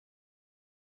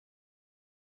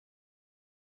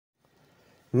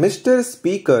Mr.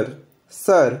 Speaker,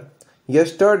 Sir,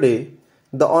 yesterday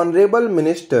the Honorable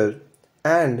Minister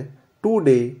and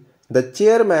today the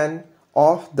Chairman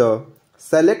of the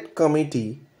Select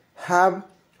Committee have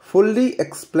fully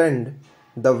explained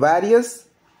the various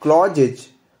clauses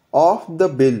of the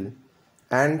bill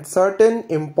and certain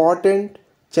important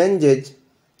changes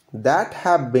that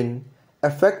have been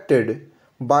effected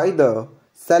by the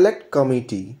Select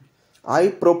Committee. I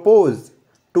propose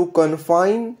to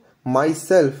confine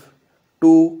myself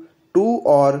to two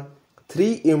or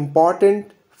three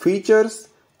important features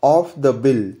of the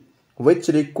bill which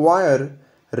require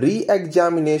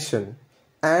re-examination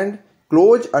and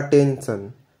close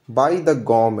attention by the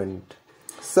government.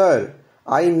 Sir,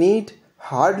 I need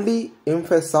hardly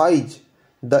emphasize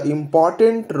the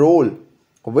important role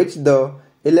which the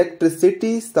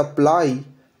electricity supply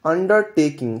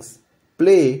undertakings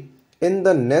play in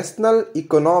the national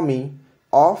economy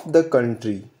of the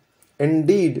country.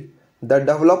 Indeed, the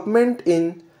development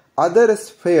in other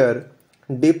spheres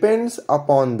depends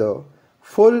upon the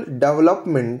full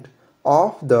development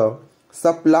of the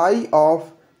supply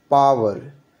of power,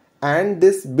 and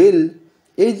this bill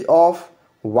is of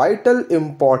vital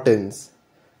importance,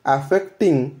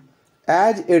 affecting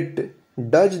as it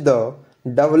does the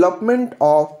development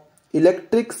of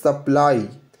electric supply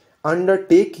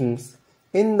undertakings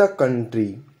in the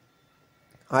country.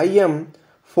 I am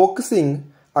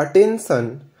focusing attention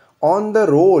on the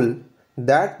role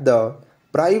that the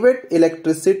private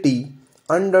electricity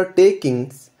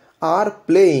undertakings are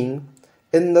playing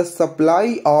in the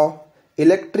supply of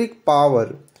electric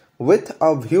power with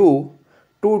a view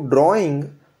to drawing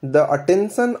the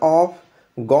attention of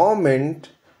government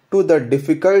to the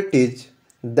difficulties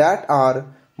that are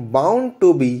bound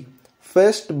to be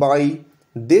faced by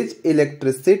these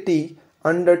electricity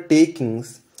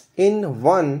undertakings in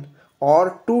one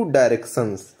or two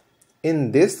directions.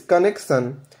 In this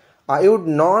connection, I would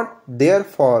not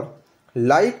therefore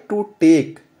like to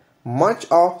take much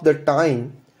of the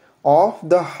time of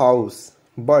the House,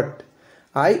 but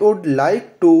I would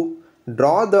like to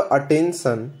draw the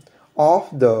attention of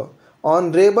the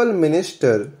Honorable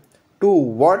Minister to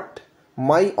what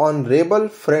my honorable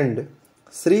friend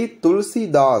Sri Tulsi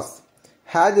Das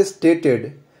has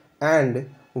stated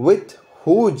and with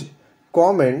whose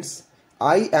comments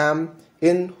I am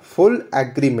in full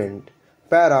agreement.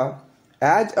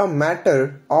 As a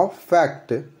matter of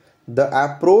fact, the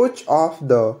approach of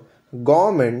the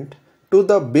government to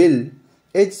the bill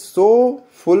is so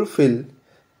fulfill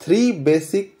three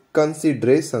basic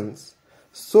considerations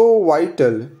so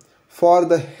vital for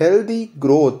the healthy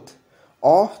growth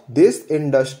of this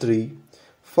industry.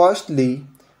 Firstly,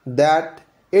 that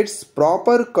its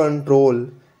proper control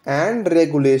and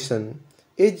regulation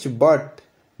is but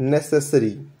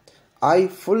necessary. I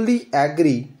fully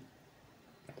agree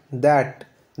that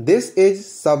this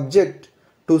is subject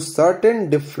to certain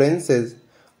differences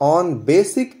on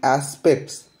basic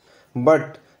aspects,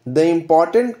 but the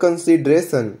important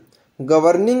consideration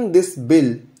governing this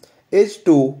bill is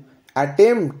to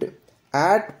attempt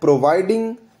at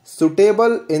providing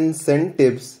suitable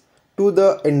incentives to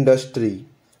the industry,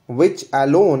 which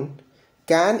alone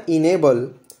can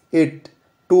enable it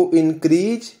to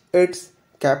increase its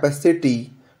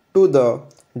capacity to the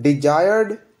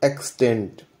desired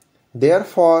extent.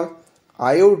 Therefore,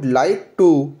 I would like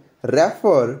to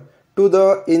refer to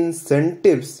the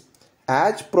incentives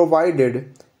as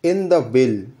provided in the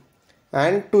bill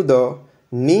and to the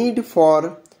need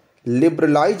for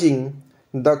liberalizing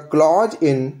the clause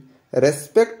in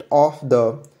respect of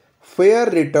the fair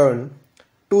return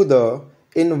to the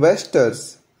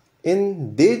investors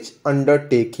in this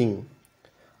undertaking.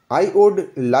 I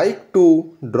would like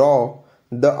to draw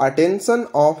the attention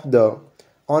of the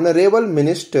Honorable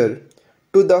Minister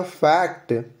to the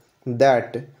fact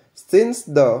that since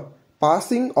the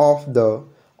passing of the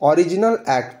original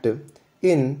Act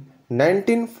in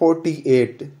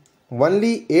 1948,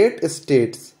 only 8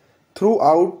 states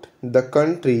throughout the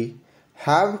country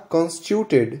have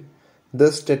constituted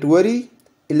the statutory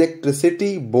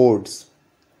electricity boards.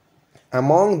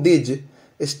 Among these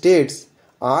states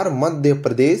are Madhya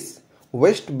Pradesh,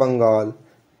 West Bengal,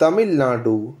 Tamil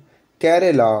Nadu,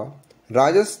 Kerala,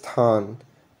 Rajasthan,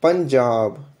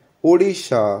 Punjab,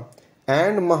 Odisha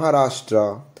and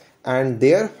Maharashtra, and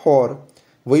therefore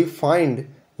we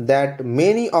find that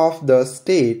many of the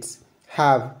states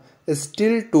have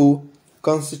still to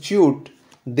constitute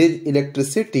these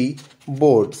electricity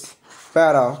boards.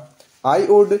 I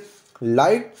would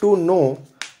like to know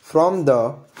from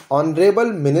the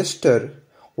Honorable Minister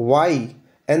why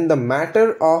in the matter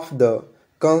of the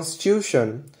constitution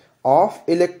of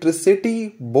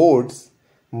electricity boards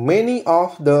many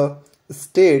of the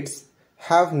states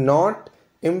have not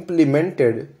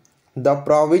implemented the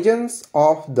provisions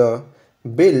of the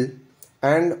bill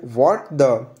and what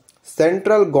the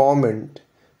central government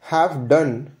have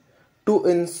done to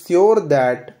ensure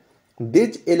that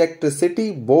these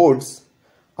electricity boards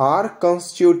are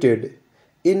constituted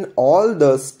in all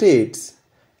the states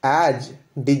as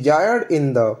desired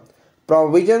in the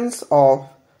provisions of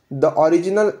the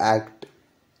original act.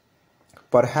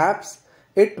 Perhaps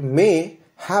it may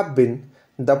have been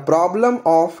the problem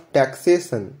of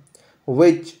taxation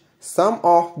which some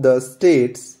of the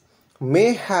states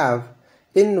may have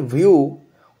in view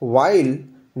while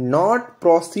not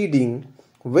proceeding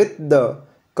with the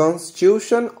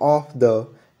constitution of the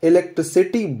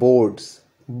electricity boards.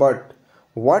 But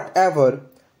whatever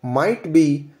might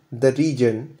be the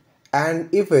reason,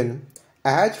 and even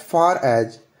as far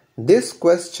as this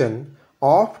question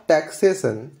of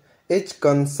taxation is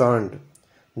concerned,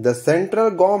 the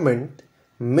central government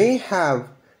may have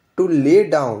to lay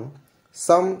down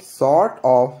some sort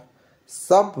of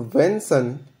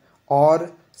subvention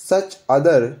or such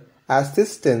other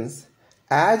assistance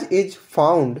as is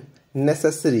found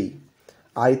necessary.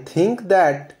 I think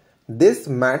that this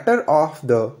matter of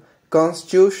the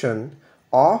constitution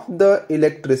of the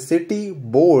electricity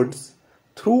boards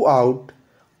throughout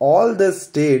all the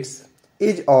states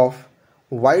is of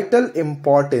vital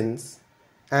importance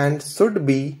and should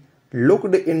be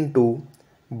looked into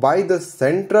by the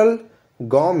central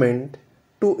government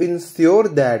to ensure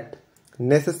that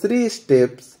necessary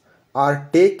steps are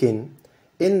taken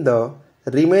in the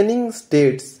remaining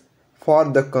states for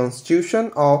the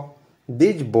constitution of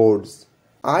these boards.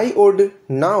 I would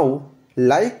now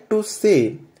like to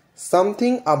say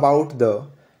something about the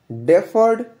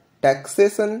deferred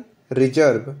taxation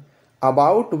reserve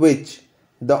about which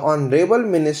the Honorable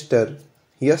Minister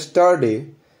yesterday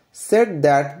said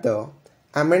that the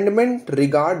amendment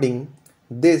regarding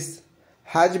this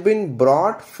has been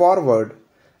brought forward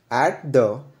at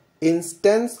the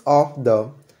instance of the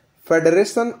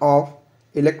Federation of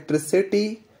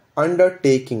Electricity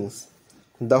Undertakings.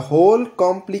 The whole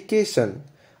complication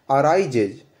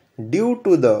arises due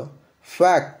to the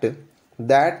fact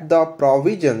that the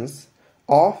provisions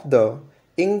of the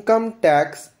Income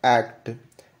Tax Act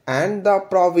and the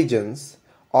provisions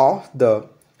of the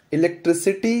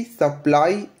Electricity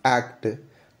Supply Act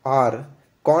are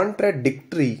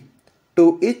contradictory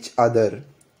to each other,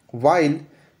 while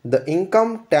the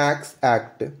Income Tax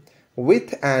Act,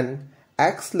 with an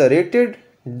accelerated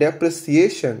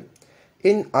depreciation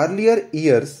in earlier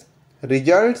years,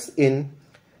 results in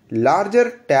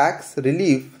larger tax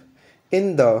relief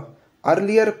in the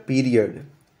earlier period,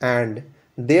 and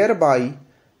thereby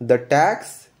the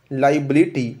tax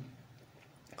liability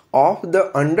of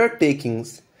the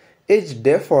undertakings is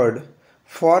deferred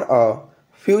for a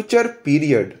future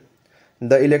period.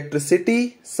 The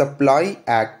Electricity Supply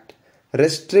Act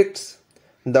restricts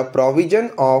the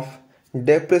provision of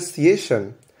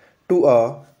depreciation to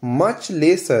a much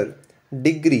lesser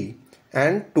degree,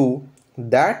 and to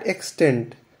that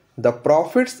extent the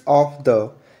profits of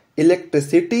the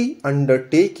electricity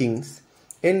undertakings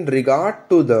in regard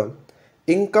to the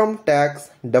income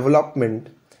tax development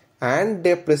and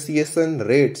depreciation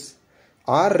rates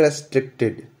are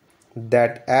restricted.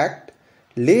 That act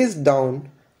lays down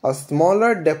a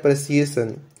smaller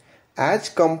depreciation as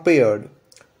compared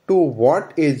to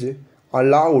what is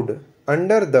allowed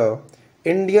under the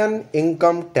Indian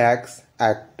Income Tax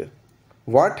Act.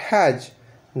 What has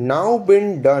now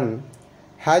been done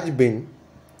has been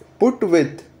put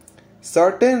with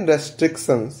certain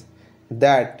restrictions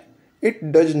that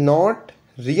it does not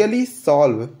really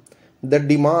solve the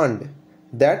demand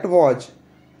that was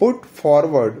put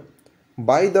forward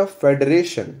by the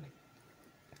Federation.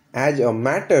 As a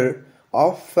matter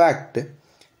of fact,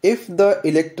 if the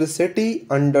electricity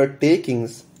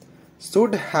undertakings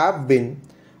should have been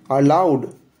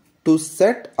allowed to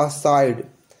set aside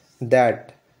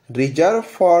that reserve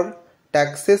for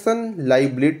taxation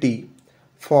liability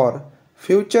for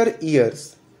future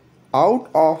years out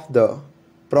of the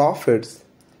profits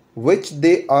which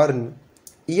they earn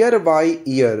year by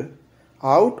year,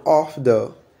 out of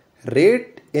the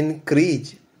rate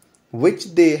increase which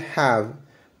they have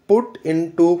put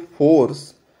into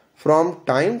force from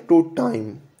time to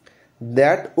time,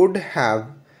 that would have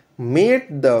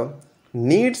made the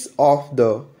needs of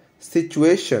the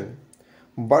situation.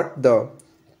 But the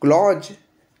clause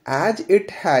as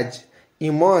it has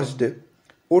emerged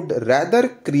would rather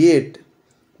create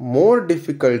more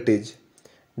difficulties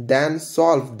than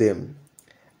solve them,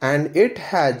 and it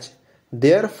has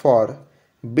therefore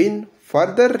been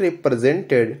further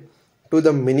represented to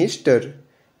the Minister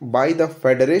by the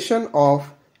Federation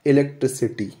of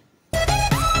Electricity.